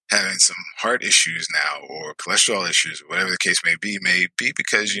having some heart issues now or cholesterol issues or whatever the case may be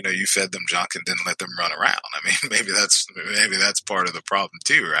because, you know, you fed them junk and didn't let them run around. I mean, maybe that's part of the problem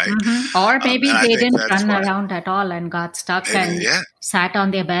too, right? Mm-hmm. Or maybe they didn't run around at all and got stuck and sat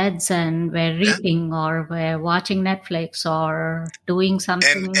on their beds and were reading or were watching Netflix or doing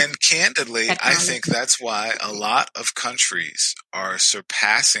something. And candidly, technology. I think that's why a lot of countries are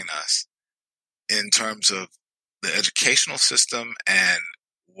surpassing us in terms of the educational system and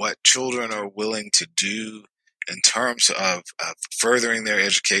what children are willing to do in terms of furthering their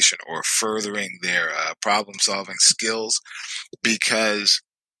education or furthering their problem-solving skills, because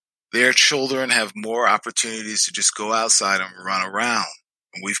their children have more opportunities to just go outside and run around.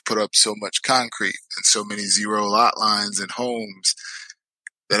 And we've put up so much concrete and so many zero lot lines in homes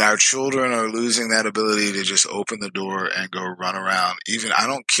that our children are losing that ability to just open the door and go run around. Even, I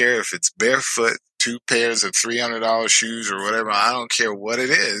don't care if it's barefoot, 2 pairs of $300 shoes or whatever. I don't care what it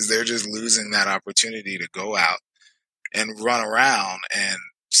is. They're just losing that opportunity to go out and run around and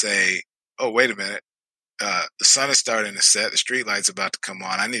say, oh, wait a minute. The sun is starting to set. The street light's about to come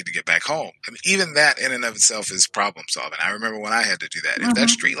on. I need to get back home. I mean, even that in and of itself is problem solving. I remember when I had to do that. If that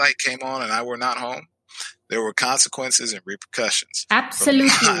street light came on and I were not home, there were consequences and repercussions.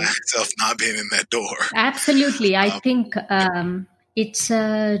 Absolutely. Myself not being in that door. Absolutely. I think it's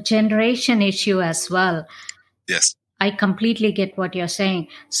a generation issue as well. Yes. I completely get what you're saying.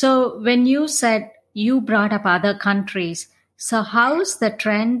 So when you said you brought up other countries, so how's the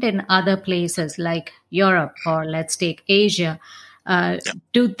trend in other places like Europe or let's take Asia?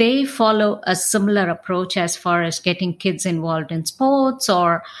 Do they follow a similar approach as far as getting kids involved in sports,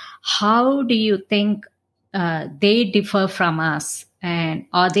 or how do you think they differ from us, and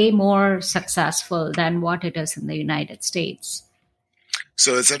are they more successful than what it is in the United States?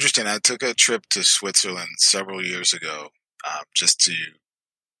 So it's interesting. I took a trip to Switzerland several years ago just to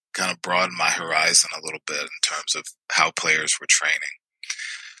kind of broaden my horizon a little bit in terms of how players were training.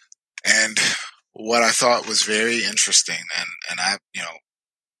 And what I thought was very interesting, and I, you know,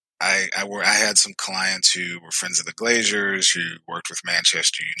 I had some clients who were friends of the Glazers who worked with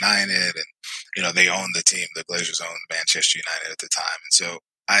Manchester United, and, you know, they owned the team. The Glazers owned Manchester United at the time. And so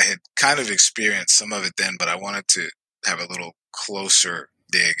I had kind of experienced some of it then, but I wanted to have a little closer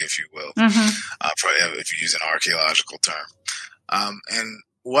dig, if you will, if you use an archaeological term. And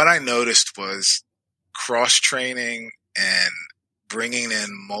what I noticed was cross-training and bringing in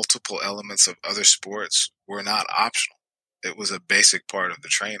multiple elements of other sports were not optional. It was a basic part of the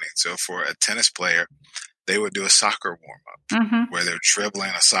training. So for a tennis player, they would do a soccer warm-up where they're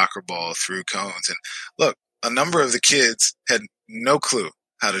dribbling a soccer ball through cones. And look, a number of the kids had no clue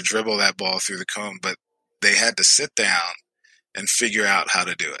how to dribble that ball through the cone, but they had to sit down and figure out how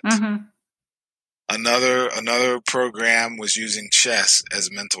to do it. Another program was using chess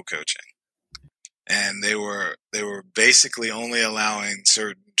as mental coaching. And they were basically only allowing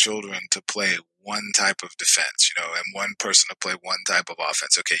certain children to play one type of defense, you know, and one person to play one type of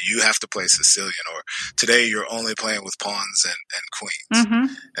offense. Okay, you have to play Sicilian, or today you're only playing with pawns and queens.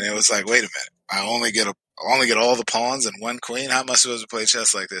 And it was like, wait a minute, I only get all the pawns and one queen. How am I supposed to play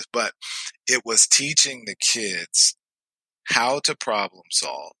chess like this? But it was teaching the kids how to problem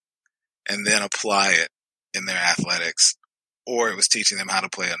solve and then apply it in their athletics, or it was teaching them how to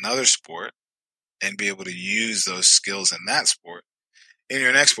play another sport and be able to use those skills in that sport in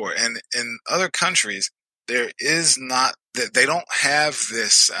your next sport. And in other countries, there is not that they don't have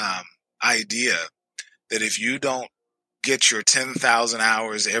this idea that if you don't get your 10,000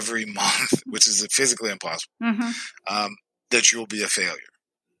 hours every month, which is physically impossible, that you'll be a failure.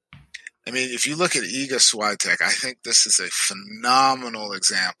 I mean, if you look at Iga Swiatek, I think this is a phenomenal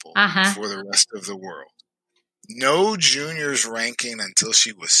example for the rest of the world. No juniors ranking until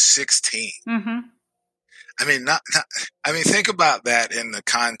she was 16. I mean, think about that in the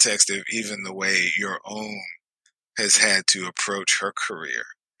context of even the way your own has had to approach her career.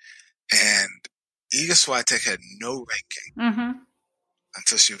 And Iga Swiatek had no ranking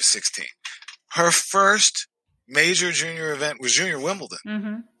until she was 16. Her first major junior event was Junior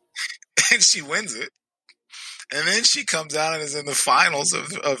Wimbledon. And she wins it. And then she comes out and is in the finals of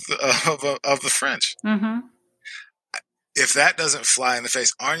the French. Mm-hmm. If that doesn't fly in the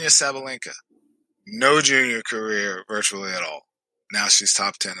face, Aryna Sabalenka, no junior career virtually at all. Now she's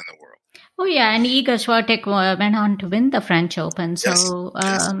top 10 in the world. Oh, yeah. And Iga Swiatek went on to win the French Open. So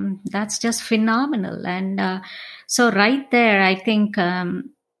Yes. That's just phenomenal. And so right there, I think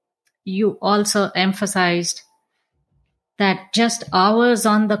you also emphasized that just hours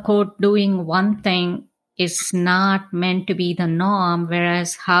on the court doing one thing is not meant to be the norm,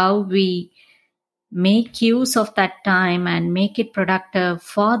 whereas how we make use of that time and make it productive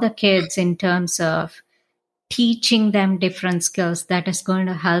for the kids in terms of teaching them different skills that is going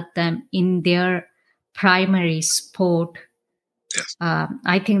to help them in their primary sport. Yes.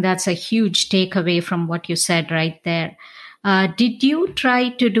 I think that's a huge takeaway from what you said right there. Did you try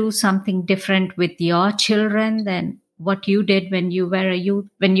to do something different with your children than what you did when you were a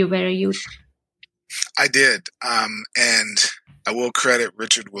youth? I did. And I will credit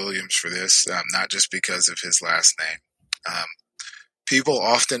Richard Williams for this, not just because of his last name. People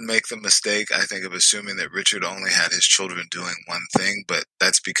often make the mistake, I think, of assuming that Richard only had his children doing one thing, but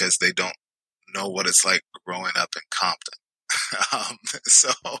that's because they don't know what it's like growing up in Compton.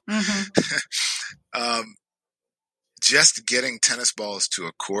 Just getting tennis balls to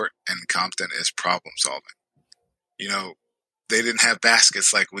a court in Compton is problem solving. You know, they didn't have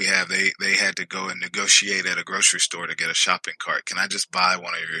baskets like we have. They had to go and negotiate at a grocery store to get a shopping cart. Can I just buy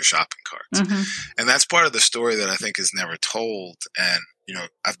one of your shopping carts? Mm-hmm. And that's part of the story that I think is never told. And, you know,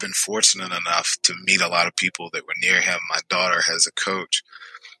 I've been fortunate enough to meet a lot of people that were near him. My daughter has a coach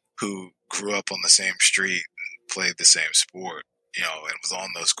who grew up on the same street and played the same sport, you know, and was on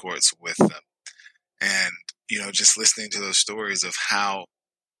those courts with them. And, you know, just listening to those stories of how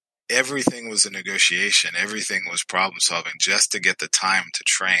everything was a negotiation, everything was problem solving just to get the time to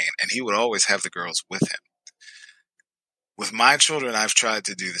train. And he would always have the girls with him. With my children, I've tried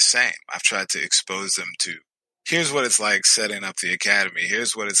to do the same. I've tried to expose them to, here's what it's like setting up the academy.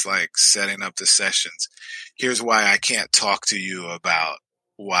 Here's what it's like setting up the sessions. Here's why I can't talk to you about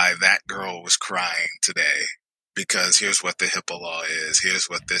why that girl was crying today, because here's what the HIPAA law is. Here's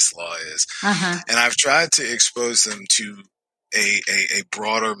what this law is. Uh-huh. And I've tried to expose them to a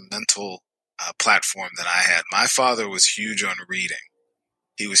broader mental platform than I had. My father was huge on reading.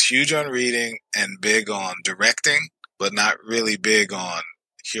 He was huge on reading and big on directing, but not really big on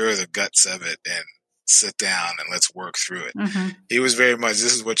here are the guts of it and sit down and let's work through it. Mm-hmm. He was very much,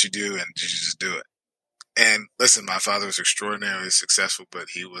 this is what you do and you just do it. And listen, my father was extraordinarily successful, but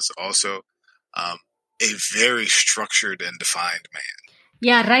he was also a very structured and defined man.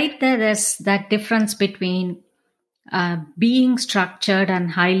 Yeah, right there, there's that difference between being structured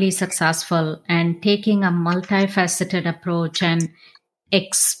and highly successful and taking a multifaceted approach and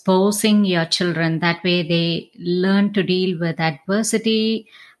exposing your children. That way they learn to deal with adversity,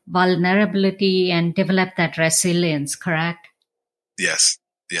 vulnerability, and develop that resilience, correct? Yes.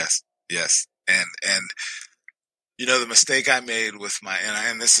 And you know, the mistake I made with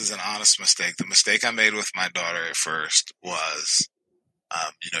and this is an honest mistake, the mistake I made with my daughter at first was,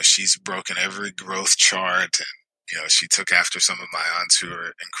 you know, she's broken every growth chart, and, you know, she took after some of my aunts who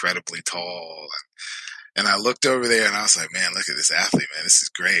are incredibly tall. And I looked over there and I was like, man, look at this athlete, man. This is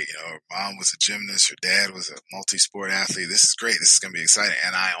great. You know, her mom was a gymnast. Her dad was a multi-sport athlete. This is great. This is going to be exciting.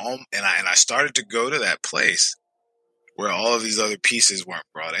 And I started to go to that place where all of these other pieces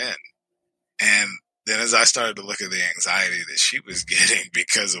weren't brought in. And then as I started to look at the anxiety that she was getting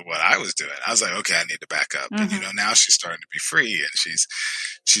because of what I was doing, I was like, okay, I need to back up. Mm-hmm. And, you know, now she's starting to be free and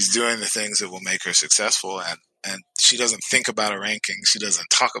she's doing the things that will make her successful. And she doesn't think about a ranking. She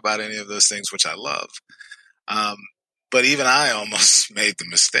doesn't talk about any of those things, which I love. But even I almost made the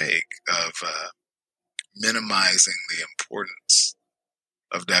mistake of minimizing the importance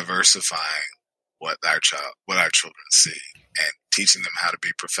of diversifying what our children see and teaching them how to be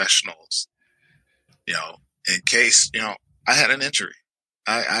professionals. You know, in case, you know, I had an injury.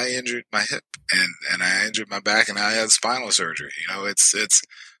 I injured my hip and I injured my back and I had spinal surgery. You know, it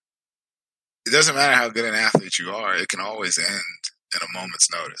doesn't matter how good an athlete you are. It can always end in a moment's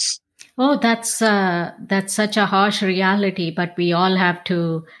notice. Oh, that's such a harsh reality, but we all have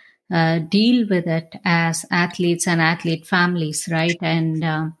to deal with it as athletes and athlete families, right?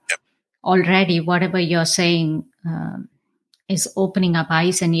 And already whatever you're saying is opening up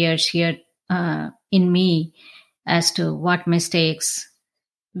eyes and ears here in me as to what mistakes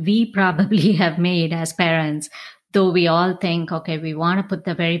we probably have made as parents. Though we all think, okay, we want to put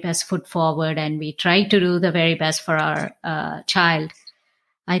the very best foot forward and we try to do the very best for our child.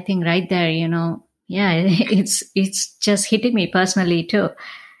 I think right there, you know, yeah, it's just hitting me personally too.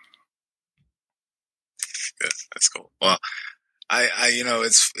 That's cool. Well,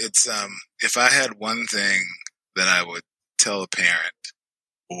 it's if I had one thing that I would tell a parent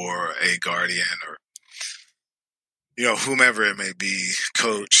or a guardian or, whomever it may be,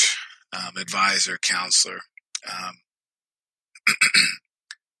 coach, advisor, counselor,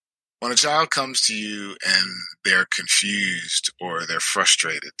 when a child comes to you and they're confused or they're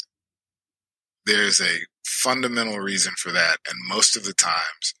frustrated, there's a fundamental reason for that. And most of the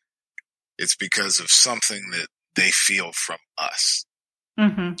times it's because of something that they feel from us.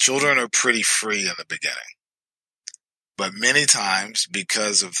 Mm-hmm. Children are pretty free in the beginning, but many times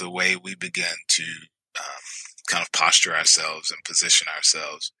because of the way we begin to kind of posture ourselves and position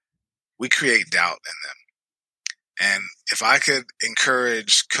ourselves, we create doubt in them. And if I could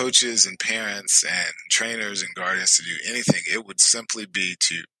encourage coaches and parents and trainers and guardians to do anything, it would simply be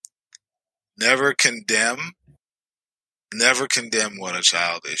to never condemn what a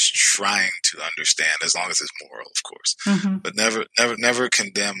child is trying to understand, as long as it's moral, of course. Mm-hmm. But never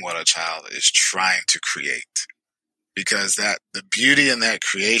condemn what a child is trying to create, because the beauty in that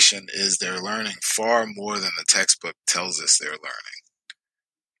creation is they're learning far more than the textbook tells us they're learning.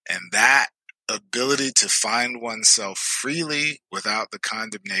 And that ability to find oneself freely without the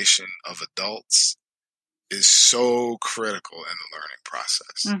condemnation of adults is so critical in the learning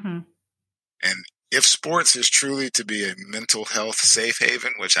process. Mm-hmm. And if sports is truly to be a mental health safe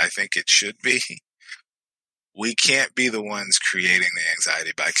haven, which I think it should be, we can't be the ones creating the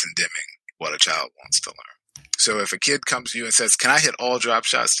anxiety by condemning what a child wants to learn. So if a kid comes to you and says, "Can I hit all drop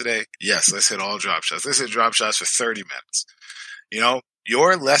shots today?" Yes, let's hit all drop shots. Let's hit drop shots for 30 minutes.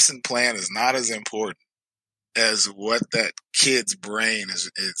 Your lesson plan is not as important as what that kid's brain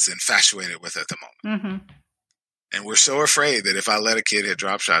is infatuated with at the moment. Mm-hmm. And we're so afraid that if I let a kid hit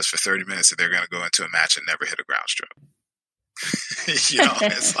drop shots for 30 minutes, that they're going to go into a match and never hit a ground stroke.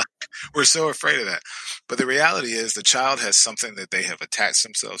 It's like, we're so afraid of that. But the reality is the child has something that they have attached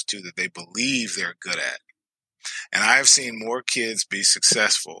themselves to that they believe they're good at. And I have seen more kids be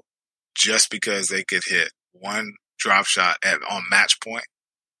successful just because they could hit one drop shot on match point,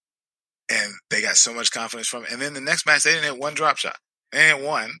 and they got so much confidence from it. And then the next match, they didn't hit one drop shot. They didn't hit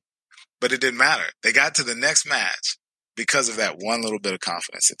one, but it didn't matter. They got to the next match because of that one little bit of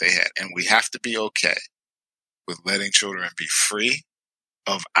confidence that they had. And we have to be okay with letting children be free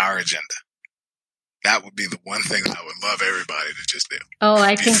of our agenda. That would be the one thing I would love everybody to just do. Oh,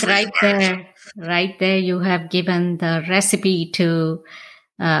 I think right there, you have given the recipe to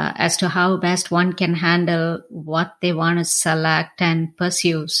as to how best one can handle what they want to select and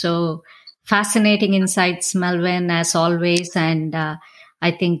pursue. So fascinating insights, Melvin, as always. And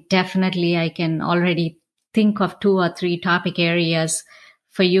I think definitely I can already think of 2 or 3 topic areas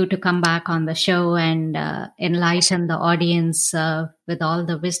for you to come back on the show and enlighten the audience with all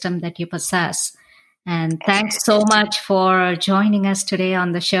the wisdom that you possess. And thanks so much for joining us today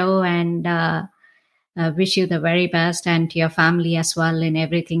on the show, and wish you the very best, and to your family as well in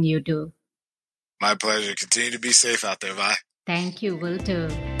everything you do. My pleasure. Continue to be safe out there, Vi. Thank you. Will do.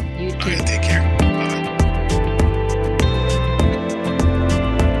 You too. All right, take care. Bye.